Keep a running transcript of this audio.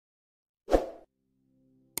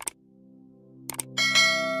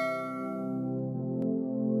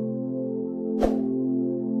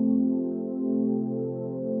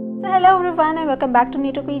everyone and welcome back to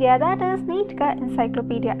Neetopedia, that is NEET ka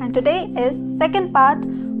Encyclopedia, and today is second part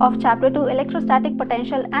of chapter 2 electrostatic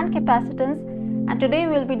potential and capacitance, and today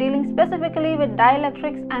we will be dealing specifically with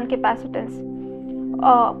dielectrics and capacitance.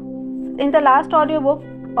 In the last audiobook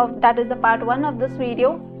that is the part 1 of this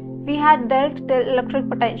video, we had dealt the electric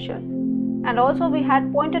potential and also we had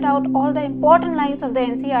pointed out all the important lines of the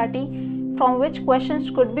NCERT from which questions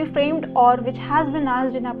could be framed or which has been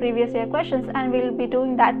asked in our previous year questions, and we will be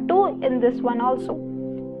doing that too in this one also.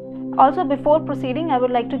 Also, before proceeding, I would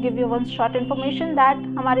like to give you one short information that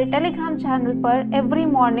हमारे Telegram channel पर every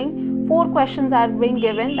morning 4 questions are being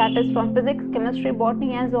given, that is from physics, chemistry,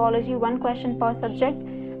 botany and zoology, 1 question per subject,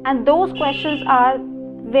 and those questions are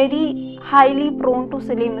very highly prone to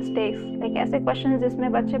silly mistakes. Like ऐसे questions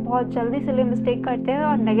जिसमें बच्चे बहुत जल्दी silly mistake करते हैं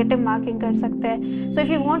और negative marking कर सकते हैं. So if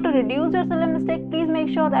you want to reduce your silly mistake, please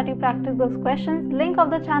make sure that you practice those questions. Link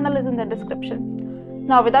of the channel is in the description.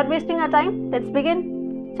 Now without wasting our time, let's begin.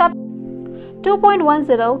 Chapter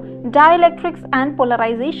 2.10 Dielectrics and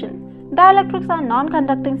Polarization. Dielectrics are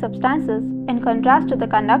non-conducting substances. In contrast to the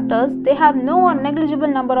conductors, they have no or negligible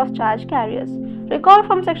number of charge carriers. Recall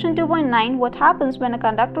from section 2.9 what happens when a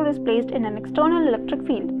conductor is placed in an external electric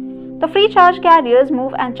field. The free charge carriers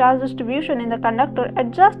move and charge distribution in the conductor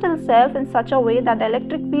adjusts itself in such a way that the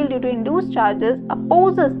electric field due to induced charges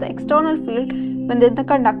opposes the external field within the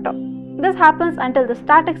conductor. This happens until the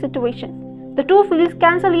static situation. The two fields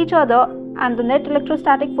cancel each other and the net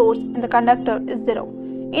electrostatic force in the conductor is 0.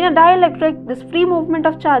 In a dielectric, this free movement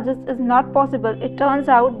of charges is not possible. It turns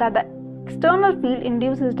out that the external field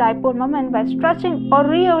induces dipole moment by stretching or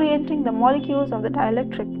reorienting the molecules of the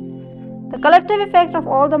dielectric. The collective effect of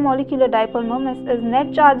all the molecular dipole moments is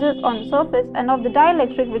net charges on the surface and of the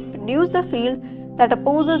dielectric which produce the field that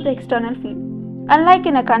opposes the external field. Unlike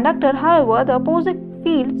in a conductor, however, the opposing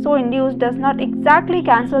field so induced does not exactly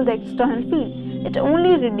cancel the external field, it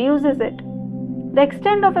only reduces it. The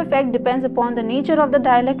extent of effect depends upon the nature of the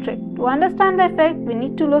dielectric. To understand the effect, we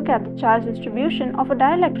need to look at the charge distribution of a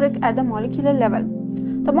dielectric at the molecular level.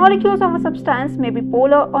 The molecules of a substance may be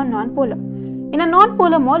polar or non-polar. In a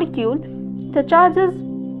non-polar molecule, the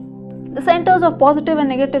centers of positive and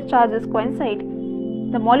negative charges coincide.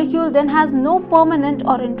 The molecule then has no permanent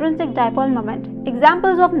or intrinsic dipole moment.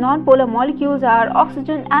 Examples of non-polar molecules are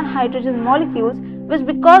oxygen and hydrogen molecules, which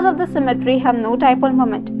because of the symmetry have no dipole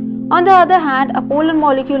moment. On the other hand, a polar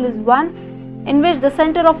molecule is one in which the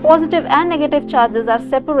center of positive and negative charges are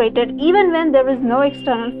separated even when there is no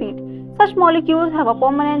external field. Such molecules have a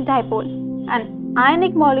permanent dipole, and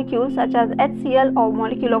ionic molecules such as HCl or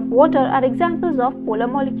molecule of water are examples of polar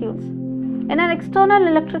molecules. In an external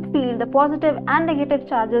electric field, the positive and negative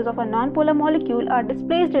charges of a non-polar molecule are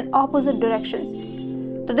displaced in opposite directions.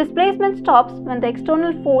 The displacement stops when the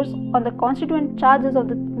external force on the constituent charges of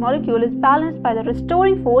the molecule is balanced by the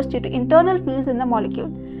restoring force due to internal fields in the molecule.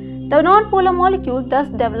 The non-polar molecule thus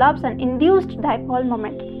develops an induced dipole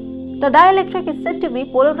moment. The dielectric is said to be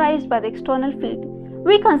polarized by the external field.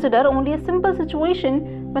 We consider only a simple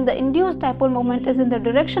situation when the induced dipole moment is in the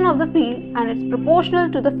direction of the field and it's proportional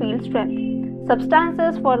to the field strength.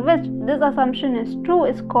 Substances for which this assumption is true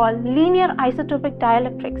is called linear isotopic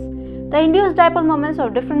dielectrics. The induced dipole moments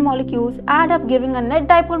of different molecules add up, giving a net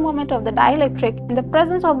dipole moment of the dielectric in the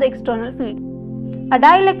presence of the external field. A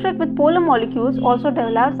dielectric with polar molecules also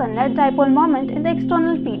develops a net dipole moment in the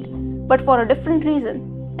external field, but for a different reason.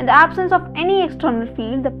 In the absence of any external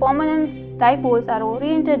field, the permanent dipoles are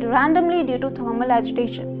oriented randomly due to thermal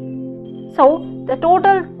agitation. So, the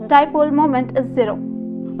total dipole moment is 0.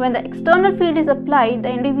 When the external field is applied, the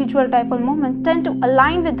individual dipole moments tend to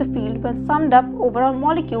align with the field. When summed up overall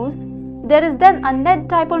molecules, there is then a net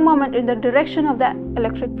dipole moment in the direction of the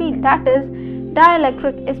electric field, that is,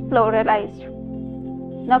 dielectric is polarized.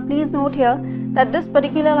 Now please note here that this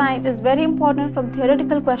particular line is very important from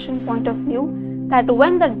theoretical question point of view, that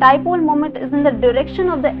when the dipole moment is in the direction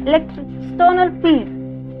of the external field,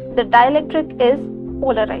 the dielectric is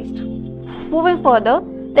polarized. Moving further,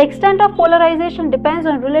 the extent of polarization depends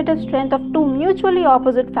on relative strength of two mutually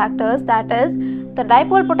opposite factors, that is, the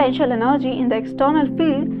dipole potential energy in the external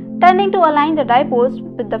field tending to align the dipoles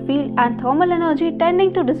with the field and thermal energy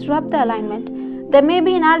tending to disrupt the alignment. There may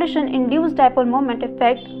be in addition induced dipole moment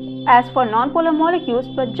effect as for non-polar molecules,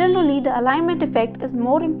 but generally the alignment effect is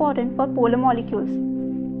more important for polar molecules.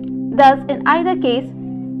 Thus, in either case,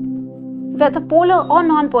 whether polar or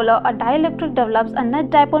non-polar, a dielectric develops a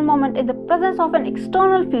net dipole moment in the presence of an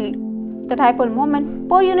external field. The dipole moment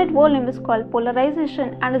per unit volume is called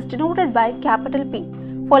polarization and is denoted by capital P.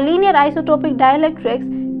 For linear isotopic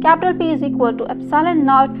dielectrics, capital P is equal to epsilon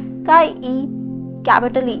naught chi E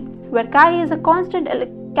capital E, where chi is a constant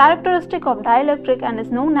characteristic of dielectric and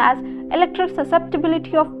is known as electric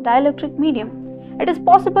susceptibility of dielectric medium. It is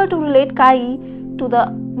possible to relate chi to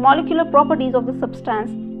the molecular properties of the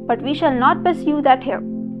substance, but we shall not pursue that here.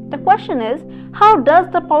 The question is, how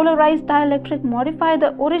does the polarized dielectric modify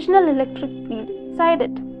the original electric field inside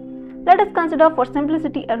it? Let us consider for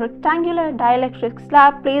simplicity a rectangular dielectric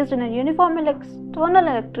slab placed in a uniform external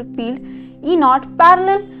electric field E0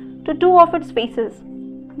 parallel to two of its faces.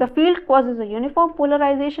 The field causes a uniform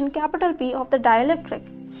polarization P of the dielectric.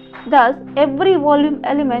 Thus, every volume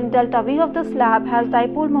element delta V of the slab has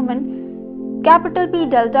dipole moment P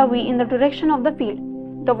delta V in the direction of the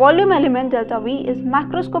field. The volume element delta V is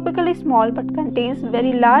macroscopically small but contains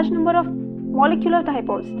very large number of molecular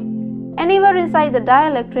dipoles. Anywhere inside the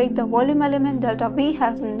dielectric, the volume element delta V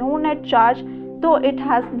has no net charge, though it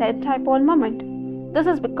has net dipole moment. This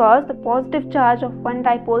is because the positive charge of one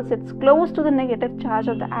dipole sits close to the negative charge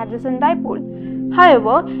of the adjacent dipole.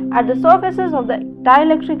 However, at the surfaces of the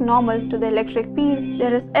dielectric normal to the electric field,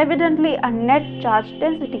 there is evidently a net charge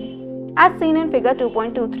density, as seen in figure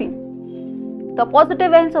 2.23. The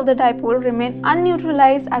positive ends of the dipole remain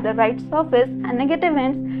unneutralized at the right surface and negative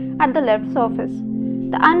ends at the left surface.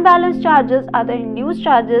 The unbalanced charges are the induced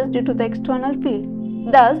charges due to the external field.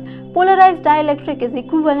 Thus, polarized dielectric is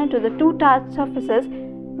equivalent to the two charged surfaces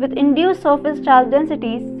with induced surface charge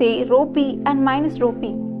densities, say ρp and minus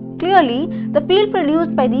ρp. Clearly, the field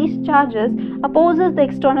produced by these charges opposes the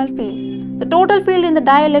external field. The total field in the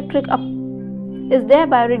dielectric is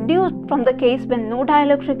thereby reduced from the case when no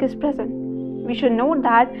dielectric is present. We should note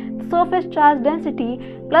that the surface charge density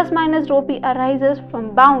plus minus ρp arises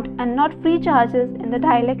from bound and not free charges in the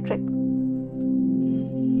dielectric.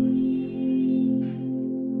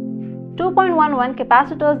 2.11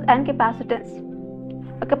 Capacitors and capacitance.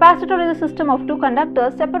 A capacitor is a system of two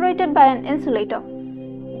conductors separated by an insulator.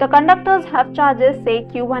 The conductors have charges, say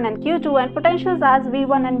Q1 and Q2, and potentials as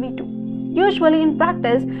V1 and V2. Usually in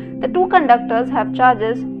practice, the two conductors have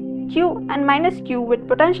charges Q and minus Q with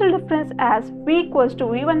potential difference as V equals to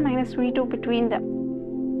V1 minus V2 between them.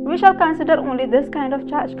 We shall consider only this kind of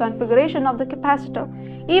charge configuration of the capacitor.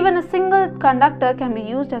 Even a single conductor can be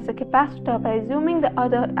used as a capacitor by assuming the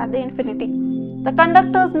other at the infinity. The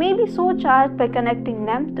conductors may be so charged by connecting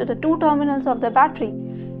them to the two terminals of the battery.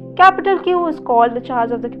 Capital Q is called the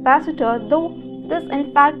charge of the capacitor, though this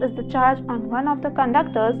in fact is the charge on one of the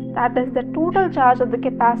conductors, that is, the total charge of the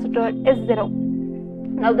capacitor is 0.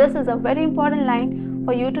 Now this is a very important line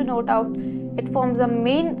for you to note out. It forms the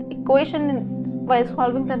main equation while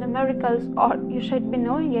solving the numericals, or you should be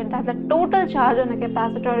knowing it that the total charge on a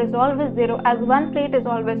capacitor is always 0, as one plate is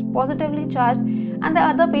always positively charged and the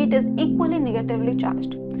other plate is equally negatively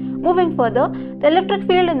charged. Moving further, the electric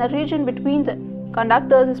field in the region between the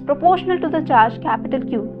conductors is proportional to the charge capital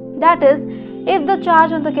Q. That is, if the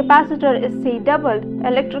charge on the capacitor is, say, doubled,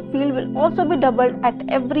 electric field will also be doubled at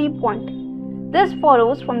every point. This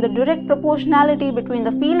follows from the direct proportionality between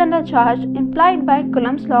the field and the charge implied by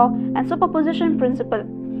Coulomb's law and superposition principle.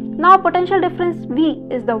 Now, potential difference V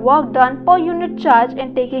is the work done per unit charge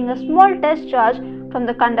in taking a small test charge from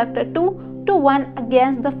the conductor 2 to 1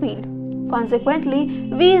 against the field. Consequently,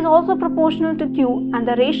 V is also proportional to Q, and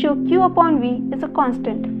the ratio Q upon V is a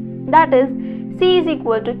constant. That is, C is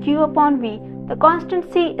equal to Q upon V. The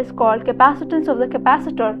constant C is called capacitance of the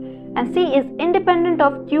capacitor, and C is independent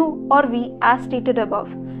of Q or V as stated above.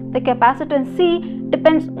 The capacitance C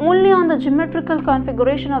depends only on the geometrical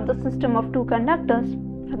configuration of the system of two conductors.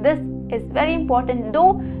 This is very important,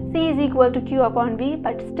 though C is equal to Q upon V,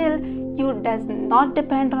 but still Q does not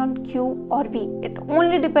depend on Q or V. It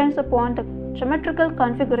only depends upon the geometrical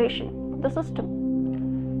configuration of the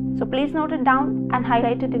system. So please note it down and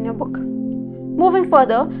highlight it in your book. Moving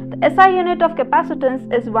further, the SI unit of capacitance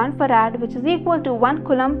is 1 farad, which is equal to 1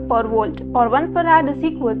 coulomb per volt, or 1 farad is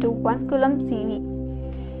equal to 1 coulomb CV.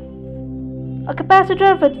 A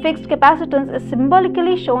capacitor with fixed capacitance is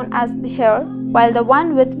symbolically shown as here, while the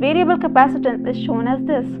one with variable capacitance is shown as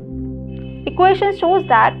this. Equation shows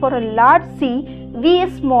that for a large C, V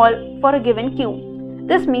is small for a given Q.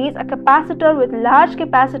 This means a capacitor with large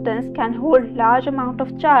capacitance can hold large amount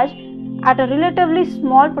of charge at a relatively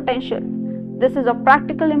small potential. This is of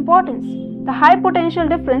practical importance. The high potential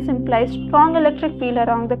difference implies strong electric field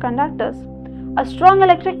around the conductors. A strong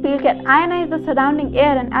electric field can ionize the surrounding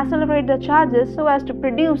air and accelerate the charges so as to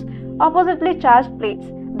produce oppositely charged plates,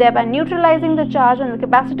 thereby neutralizing the charge on the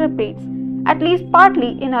capacitor plates, at least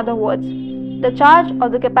partly. In other words, the charge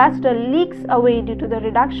of the capacitor leaks away due to the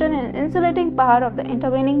reduction in insulating power of the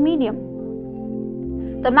intervening medium.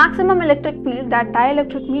 The maximum electric field that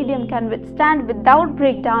dielectric medium can withstand without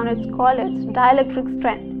breakdown is called its dielectric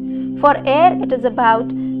strength. For air, it is about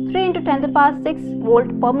 3 into 10 to the power 6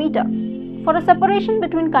 volt per meter. For a separation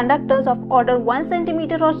between conductors of order 1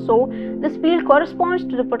 cm or so, this field corresponds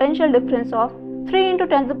to the potential difference of 3 into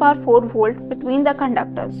 10 to the power 4 volt between the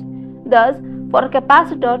conductors. Thus, for a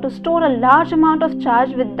capacitor to store a large amount of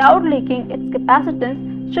charge without leaking, its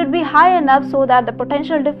capacitance should be high enough so that the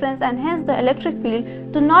potential difference and hence the electric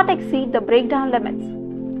field do not exceed the breakdown limits.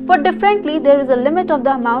 Put differently, there is a limit of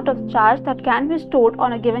the amount of charge that can be stored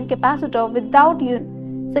on a given capacitor without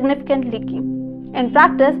significant leaking. In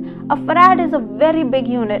practice, a farad is a very big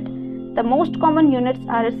unit. The most common units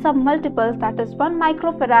are its submultiples, that is 1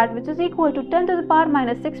 microfarad, which is equal to 10 to the power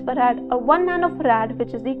minus 6 farad, or 1 nanofarad,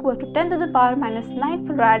 which is equal to 10 to the power minus 9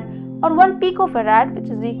 farad, or 1 picofarad, which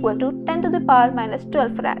is equal to 10 to the power minus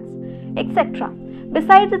 12 farads, etc.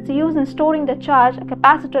 Besides its use in storing the charge, a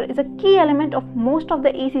capacitor is a key element of most of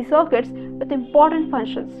the AC circuits with important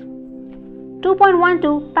functions.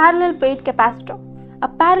 2.12 Parallel plate capacitor. A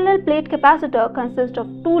parallel plate capacitor consists of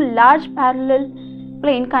two large parallel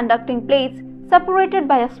plane conducting plates separated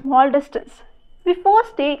by a small distance. We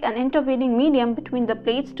first take an intervening medium between the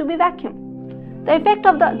plates to be vacuum. The effect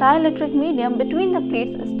of the dielectric medium between the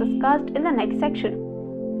plates is discussed in the next section.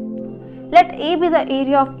 Let A be the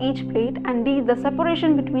area of each plate and D the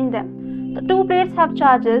separation between them. The two plates have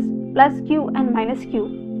charges plus Q and minus Q,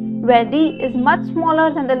 where D is much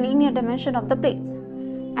smaller than the linear dimension of the plates,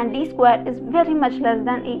 and D square is very much less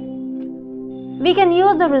than A. We can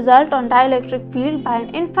use the result on dielectric field by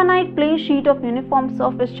an infinite plane sheet of uniform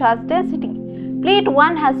surface charge density. Plate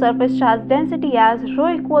 1 has surface charge density as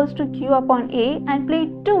ρ equals to Q upon A, and plate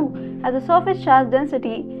 2 has a surface charge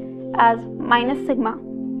density as minus sigma.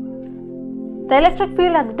 The electric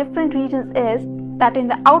field at the different regions is that in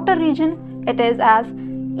the outer region it is as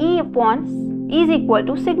E is equal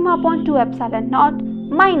to sigma upon 2 epsilon naught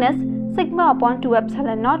minus sigma upon 2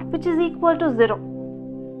 epsilon naught, which is equal to 0.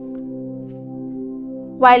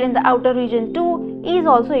 While in the outer region 2, E is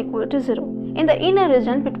also equal to 0. In the inner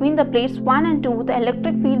region between the plates 1 and 2, the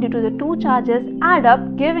electric field due to the two charges add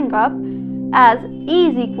up, giving up as E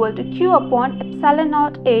is equal to Q upon epsilon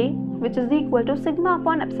naught A, which is equal to sigma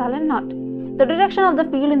upon epsilon naught. The direction of the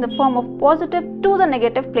field in the form of positive to the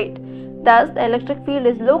negative plate. Thus, the electric field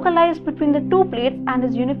is localized between the two plates and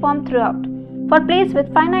is uniform throughout. For plates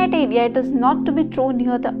with finite area, it is not to be thrown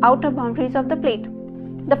near the outer boundaries of the plate.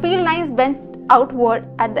 The field lines bend outward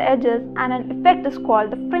at the edges, and an effect is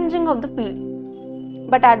called the fringing of the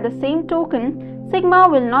field. But at the same token, sigma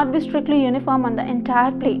will not be strictly uniform on the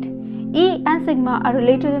entire plate. E and sigma are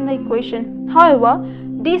related in the equation. However,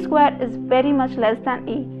 D square is very much less than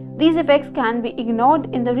E. These effects can be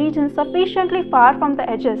ignored in the region sufficiently far from the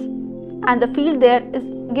edges, and the field there is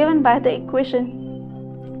given by the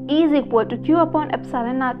equation E is equal to Q upon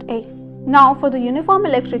epsilon naught A. Now, for the uniform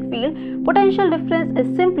electric field, potential difference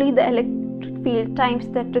is simply the electric field times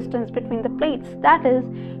the distance between the plates, that is,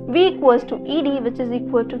 V equals to ED, which is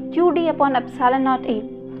equal to QD upon epsilon naught A.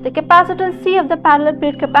 The capacitance C of the parallel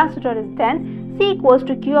plate capacitor is then C equals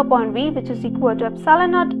to Q upon V, which is equal to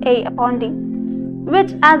epsilon naught A upon D,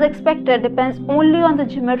 which as expected depends only on the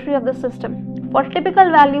geometry of the system. For typical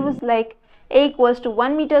values like A equals to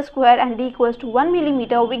 1 meter square and D equals to 1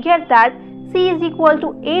 millimeter, we get that C is equal to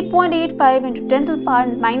 8.85 into 10 to the power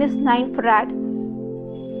minus 9 farad.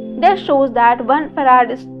 This shows that 1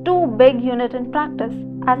 farad is too big unit in practice.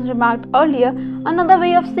 As remarked earlier, another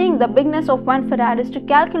way of seeing the bigness of 1 farad is to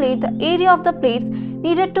calculate the area of the plates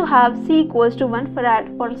needed to have C equals to 1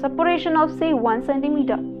 farad for a separation of say 1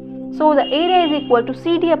 centimeter. So the area is equal to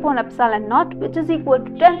CD upon epsilon naught, which is equal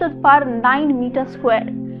to 10 to the power 9 meter square,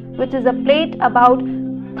 which is a plate about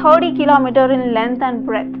 30 km in length and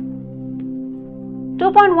breadth.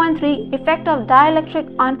 2.13 Effect of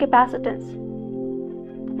dielectric on capacitance.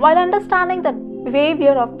 While understanding the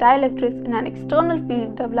behavior of dielectrics in an external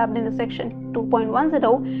field developed in the section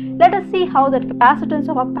 2.10, let us see how the capacitance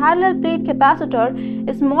of a parallel plate capacitor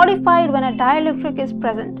is modified when a dielectric is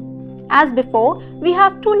present. As before, we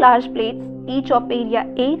have two large plates, each of area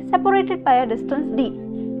A, separated by a distance d.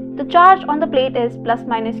 The charge on the plate is plus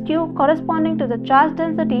minus q, corresponding to the charge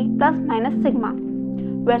density plus minus sigma,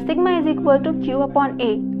 where sigma is equal to q upon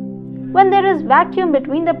A. When there is vacuum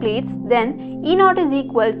between the plates, then E naught is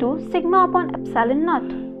equal to sigma upon epsilon naught,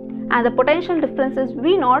 and the potential difference is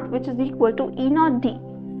V naught, which is equal to E naught d.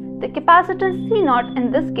 The capacitance C naught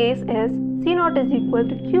in this case is C naught is equal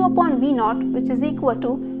to Q upon V naught, which is equal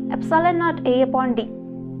to epsilon naught A upon D.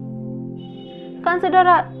 Consider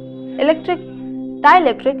a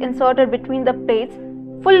dielectric inserted between the plates,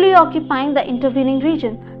 fully occupying the intervening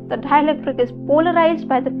region. the dielectric is polarized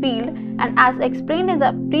by the field, and as explained in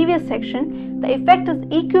the previous section, the effect is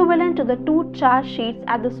equivalent to the two charge sheets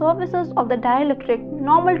at the surfaces of the dielectric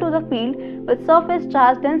normal to the field with surface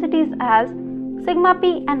charge densities as sigma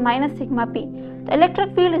p and minus sigma p. The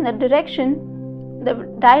electric field in the direction the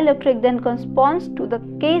dielectric then corresponds to the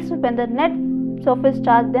case when the net surface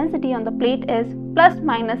charge density on the plate is plus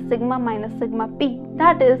minus sigma p,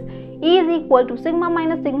 that is E is equal to sigma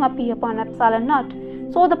minus sigma p upon epsilon naught.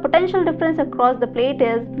 So the potential difference across the plate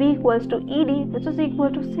is V equals to ED, which is equal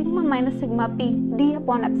to sigma minus sigma p d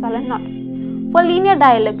upon epsilon naught. For linear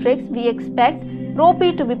dielectrics, we expect rho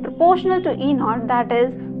p to be proportional to E naught, that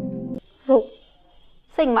is rho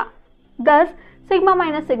sigma. Thus sigma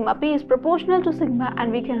minus sigma p is proportional to sigma,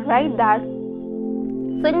 and we can write that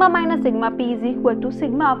sigma minus sigma p is equal to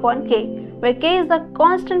sigma upon k, where k is the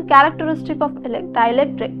constant characteristic of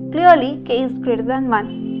dielectric. Clearly k is greater than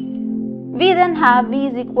 1. We then have V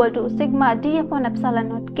is equal to sigma d upon epsilon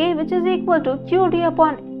naught k, which is equal to qd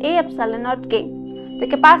upon a epsilon naught k. The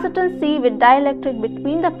capacitance C with dielectric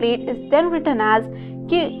between the plate is then written as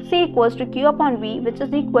C equals to q upon V, which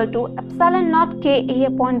is equal to epsilon naught k A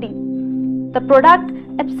upon d. The product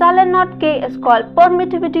epsilon naught k is called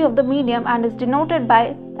permittivity of the medium and is denoted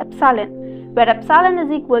by epsilon, where epsilon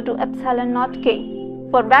is equal to epsilon naught k.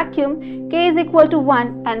 For vacuum, k is equal to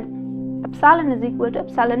 1 and epsilon is equal to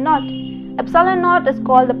epsilon naught. Epsilon naught is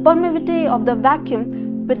called the permittivity of the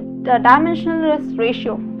vacuum with the dimensionless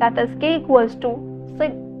ratio, that is k equals to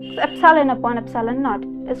epsilon upon epsilon naught,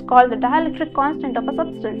 is called the dielectric constant of a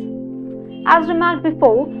substance. As remarked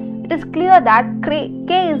before, it is clear that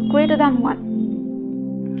k is greater than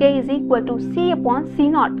 1. K is equal to C upon C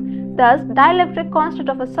naught. Thus, dielectric constant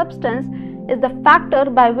of a substance is the factor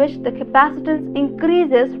by which the capacitance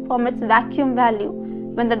increases from its vacuum value.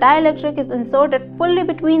 When the dielectric is inserted fully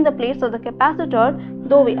between the plates of the capacitor,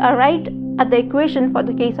 though we arrived at the equation for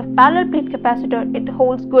the case of parallel plate capacitor, it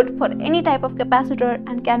holds good for any type of capacitor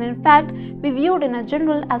and can in fact be viewed in a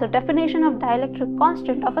general as a definition of dielectric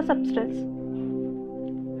constant of a substance.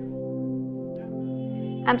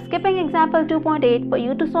 I am skipping example 2.8 for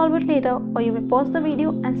you to solve it later, or you may pause the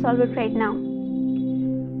video and solve it right now.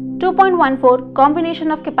 2.14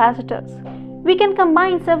 Combination of capacitors. We can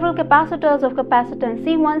combine several capacitors of capacitance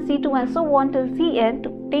C1, C2 and so on till Cn to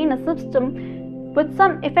obtain a system with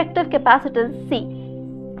some effective capacitance C.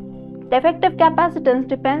 The effective capacitance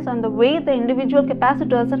depends on the way the individual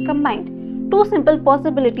capacitors are combined. Two simple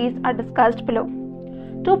possibilities are discussed below.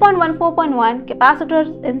 2.14.1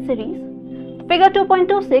 Capacitors in series. Figure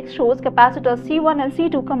 2.26 shows capacitors C1 and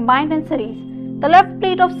C2 combined in series. The left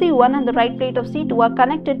plate of C1 and the right plate of C2 are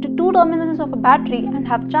connected to two terminals of a battery and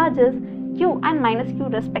have charges Q and minus Q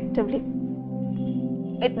respectively.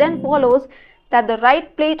 It then follows that the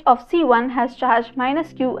right plate of C1 has charge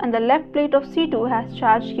minus Q and the left plate of C2 has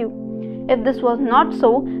charge Q. If this was not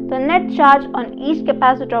so, the net charge on each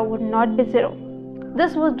capacitor would not be zero.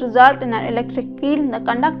 This would result in an electric field in the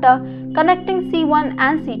conductor connecting C1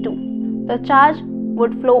 and C2. The charge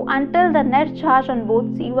would flow until the net charge on both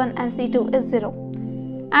C1 and C2 is zero,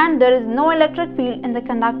 and there is no electric field in the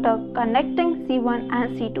conductor connecting C1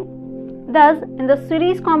 and C2. Thus, in the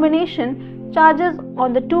series combination, charges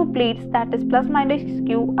on the two plates, that is plus minus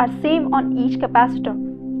Q, are same on each capacitor.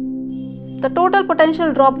 The total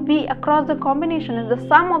potential drop V across the combination is the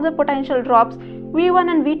sum of the potential drops V1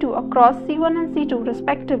 and V2 across C1 and C2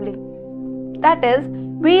 respectively. That is,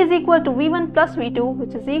 V is equal to V1 plus V2,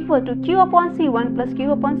 which is equal to Q upon C1 plus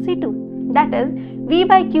Q upon C2. That is, V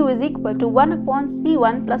by Q is equal to 1 upon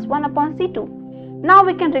C1 plus 1 upon C2. Now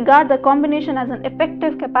we can regard the combination as an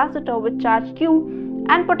effective capacitor with charge Q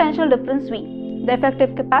and potential difference V. The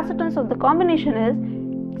effective capacitance of the combination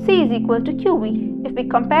is C is equal to QV. If we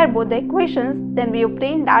compare both the equations, then we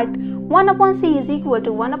obtain that 1 upon C is equal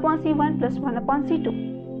to 1 upon C1 plus 1 upon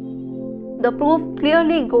C2. The proof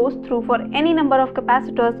clearly goes through for any number of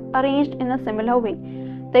capacitors arranged in a similar way.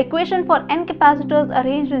 The equation for n capacitors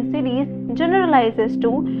arranged in series generalizes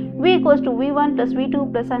to V equals to V1 plus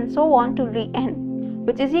V2 plus and so on till Vn,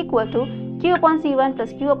 which is equal to Q upon C1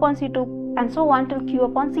 plus Q upon C2 and so on till Q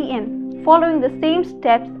upon Cn. Following the same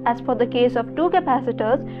steps as for the case of two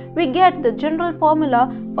capacitors, we get the general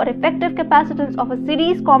formula for effective capacitance of a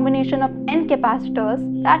series combination of n capacitors,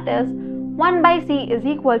 that is, 1 by C is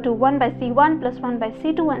equal to 1 by C1 plus 1 by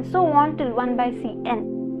C2 and so on till 1 by Cn.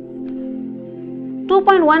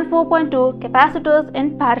 2.14.2 Capacitors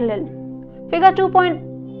in parallel. Figure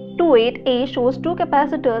 2.28a shows two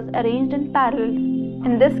capacitors arranged in parallel.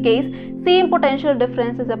 In this case, same potential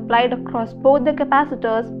difference is applied across both the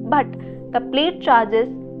capacitors, but the plate charges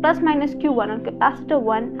plus minus q1 on capacitor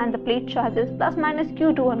 1 and the plate charges plus minus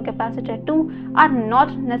q2 on capacitor 2 are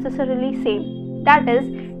not necessarily same. That is,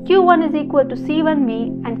 q1 is equal to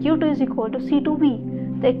C1V and q2 is equal to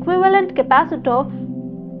C2V. The equivalent capacitor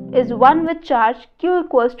is one with charge q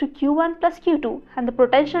equals to q1 plus q2 and the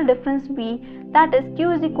potential difference V, that is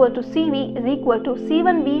q is equal to Cv is equal to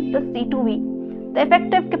C1V plus C2V. The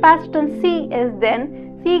effective capacitance C is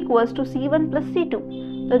then C equals to C1 plus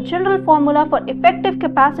C2. The general formula for effective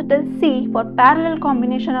capacitance C for parallel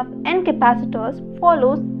combination of n capacitors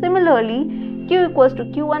follows similarly, q equals to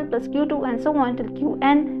q1 plus q2 and so on till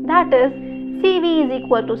qn, that is Cv is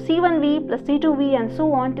equal to C1V plus C2V and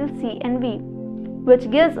so on till Cnv, which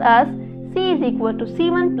gives us C is equal to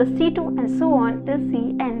C1 plus C2 and so on till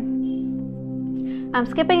Cn. I am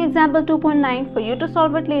skipping example 2.9 for you to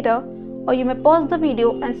solve it later, or you may pause the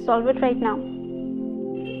video and solve it right now.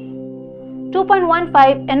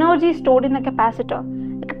 2.15 Energy stored in a capacitor.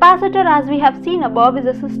 A capacitor, as we have seen above, is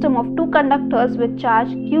a system of two conductors with charge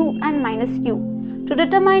Q and minus Q. To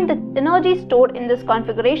determine the energy stored in this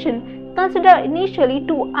configuration, consider initially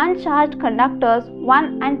two uncharged conductors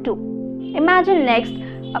 1 and 2. Imagine next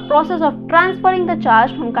a process of transferring the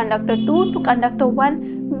charge from conductor 2 to conductor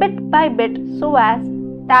 1 bit by bit so as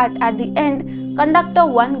that at the end conductor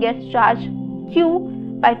 1 gets charge Q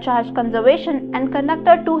by charge conservation and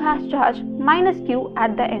conductor 2 has charge minus Q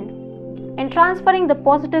at the end. In transferring the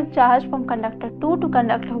positive charge from conductor 2 to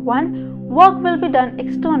conductor 1, work will be done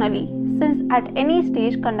externally since at any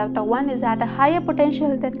stage conductor 1 is at a higher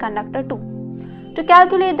potential than conductor 2. To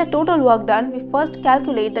calculate the total work done, we first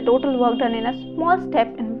calculate the total work done in a small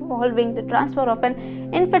step involving the transfer of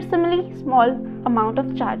an infinitesimally small amount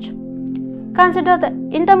of charge. Consider the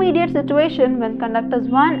intermediate situation when conductors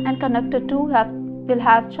 1 and conductor 2 will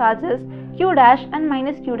have charges Q dash and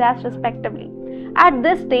minus Q dash respectively. At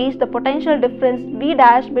this stage, the potential difference V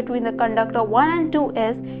dash between the conductor 1 and 2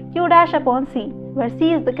 is Q dash upon C, where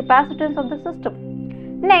C is the capacitance of the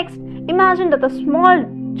system. Next, imagine that the small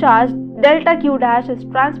charge delta Q dash is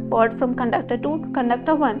transferred from conductor 2 to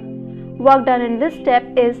conductor 1. Work done in this step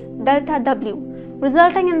is delta W,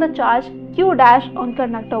 resulting in the charge Q dash on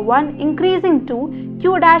conductor 1 increasing to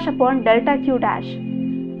Q dash upon delta Q dash,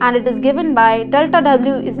 and it is given by delta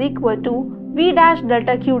W is equal to V dash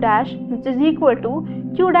delta Q dash, which is equal to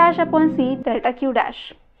Q dash upon C delta Q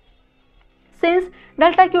dash. Since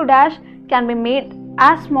delta Q dash can be made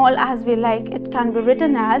as small as we like, it can be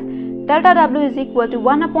written as delta W is equal to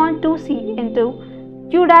 1 upon 2C into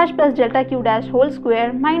Q dash plus delta Q dash whole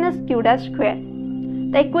square minus Q dash square.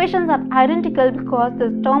 The equations are identical because the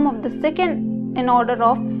term of the second in order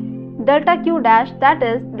of delta Q dash, that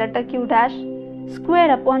is delta Q dash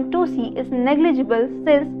square upon 2C, is negligible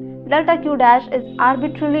since delta Q dash is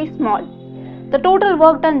arbitrarily small. The total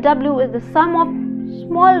work done W is the sum of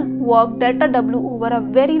small work delta W over a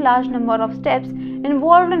very large number of steps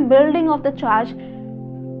involved in building of the charge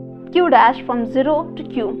Q dash from 0 to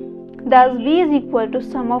Q. Thus, V is equal to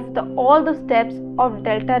sum of all the steps of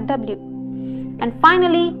delta W. And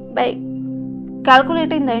finally, by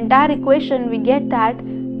calculating the entire equation, we get that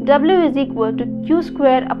W is equal to Q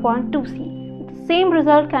square upon 2C. The same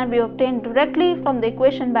result can be obtained directly from the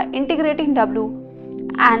equation by integrating W,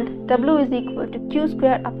 and W is equal to Q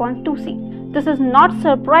square upon 2C. This is not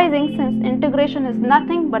surprising since integration is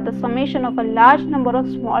nothing but the summation of a large number of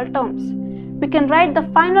small terms. We can write the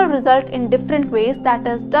final result in different ways, that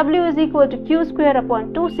is W is equal to Q square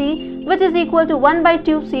upon 2C, which is equal to 1 by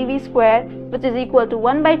 2 CV square, which is equal to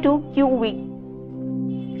 1 by 2 QV.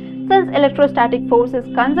 Since electrostatic force is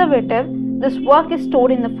conservative, this work is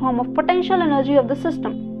stored in the form of potential energy of the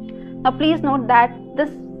system. Now please note that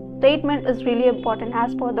this statement is really important.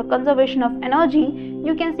 As per the conservation of energy,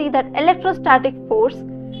 you can see that electrostatic force,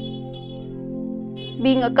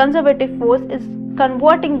 being a conservative force, is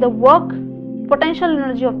converting the work potential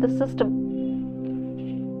energy of the system.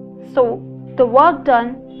 So the work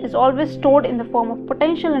done is always stored in the form of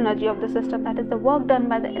potential energy of the system, that is the work done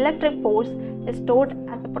by the electric force is stored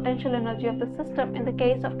as the potential energy of the system in the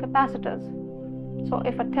case of capacitors. So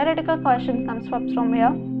if a theoretical question comes from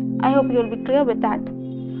here, I hope you will be clear with that.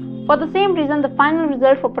 For the same reason, the final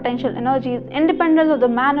result for potential energy is independent of the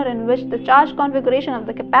manner in which the charge configuration of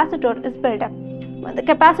the capacitor is built up. When the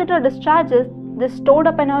capacitor discharges, this stored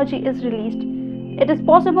up energy is released. It is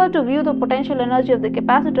possible to view the potential energy of the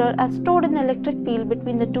capacitor as stored in the electric field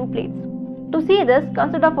between the two plates. To see this,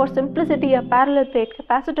 consider for simplicity a parallel plate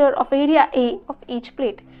capacitor of area A of each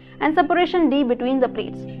plate and separation D between the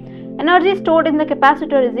plates. Energy stored in the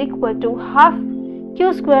capacitor is equal to half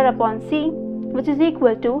Q square upon C, which is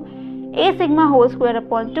equal to A sigma whole square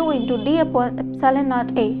upon 2 into D upon epsilon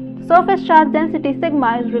naught A. Surface charge density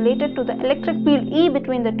sigma is related to the electric field E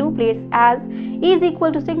between the two plates as E is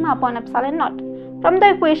equal to sigma upon epsilon naught. From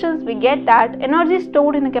the equations, we get that energy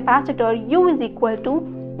stored in a capacitor U is equal to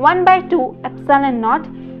 1 by 2 epsilon naught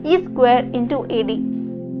E square into AD.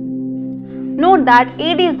 Note that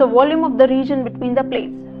AD is the volume of the region between the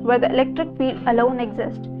plates where the electric field alone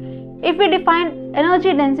exists. If we define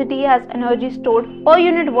energy density as energy stored per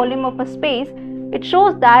unit volume of a space, it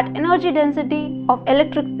shows that energy density of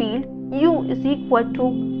electric field U is equal to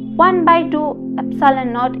 1 by 2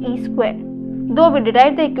 epsilon naught E square. Though we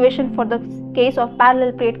derived the equation for the case of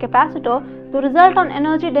parallel plate capacitor, the result on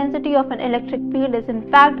energy density of an electric field is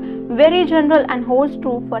in fact very general and holds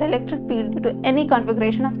true for electric field due to any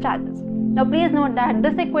configuration of charges. Now please note that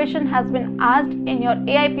this equation has been asked in your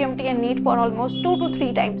AIPMT and NEET for almost 2 to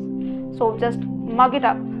 3 times. So just mug it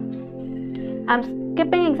up. I'm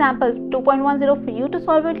skipping example 2.10 for you to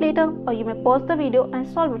solve it later, or you may pause the video and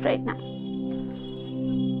solve it right now.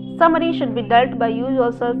 Summary should be dealt by you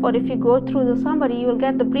yourself, or if you go through the summary, you will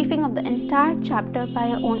get the briefing of the entire chapter by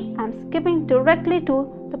your own. I'm skipping directly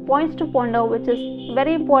to the points to ponder, which is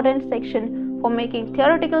very important section for making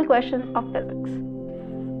theoretical questions of physics.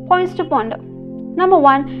 Points to ponder. Number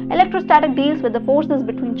 1. Electrostatic deals with the forces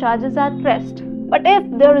between charges at rest. But if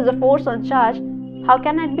there is a force on charge, how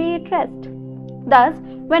can it be at rest? Thus,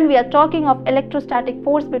 when we are talking of electrostatic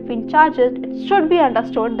force between charges, it should be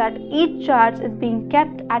understood that each charge is being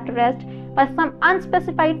kept at rest by some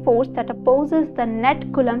unspecified force that opposes the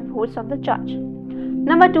net Coulomb force of the charge.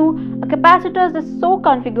 Number 2. A capacitor is so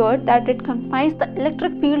configured that it confines the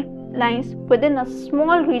electric field lines within a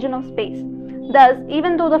small region of space. Thus,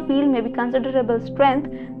 even though the field may be considerable strength,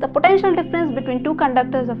 the potential difference between two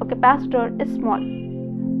conductors of a capacitor is small.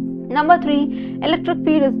 Number 3. Electric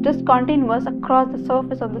field is discontinuous across the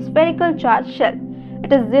surface of the spherical charged shell.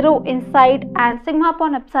 It is 0 inside and sigma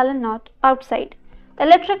upon epsilon naught outside. The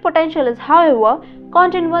electric potential is, however,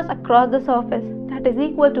 continuous across the surface, that is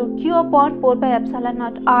equal to Q upon 4 by epsilon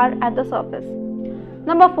naught R at the surface.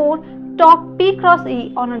 Number 4. Torque P cross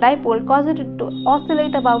E on a dipole causes it to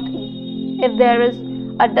oscillate about E. If there is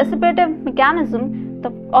a dissipative mechanism,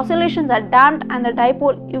 the oscillations are damped and the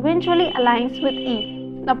dipole eventually aligns with E.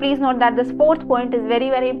 Now please note that this fourth point is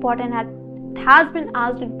very important and has been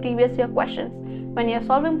asked in previous year questions. When you are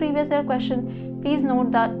solving previous year question, please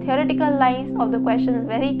note the theoretical lines of the questions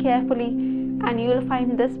very carefully and you will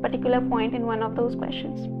find this particular point in one of those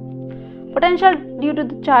questions. Potential due to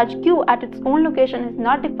the charge Q at its own location is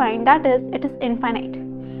not defined, that is, it is infinite.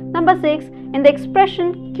 Number 6. In the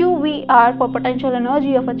expression QVR for potential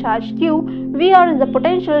energy of a charge Q, VR is the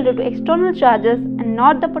potential due to external charges and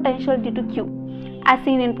not the potential due to Q. As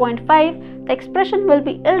seen in point 5, the expression will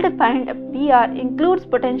be ill-defined if VR includes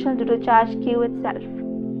potential due to charge Q itself.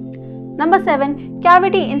 Number 7.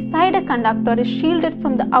 Cavity inside a conductor is shielded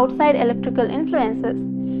from the outside electrical influences.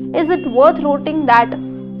 Is it worth noting that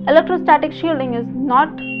electrostatic shielding is not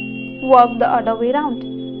work the other way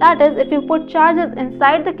around? That is, if you put charges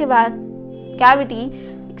inside the cavity,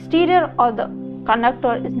 exterior or the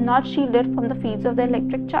conductor is not shielded from the fields of the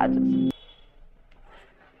electric charges.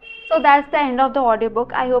 So that's the end of the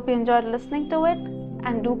audiobook. I hope you enjoyed listening to it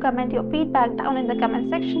and do comment your feedback down in the comment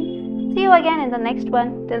section. See you again in the next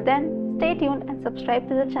one. Till then, stay tuned and subscribe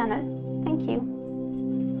to the channel. Thank you.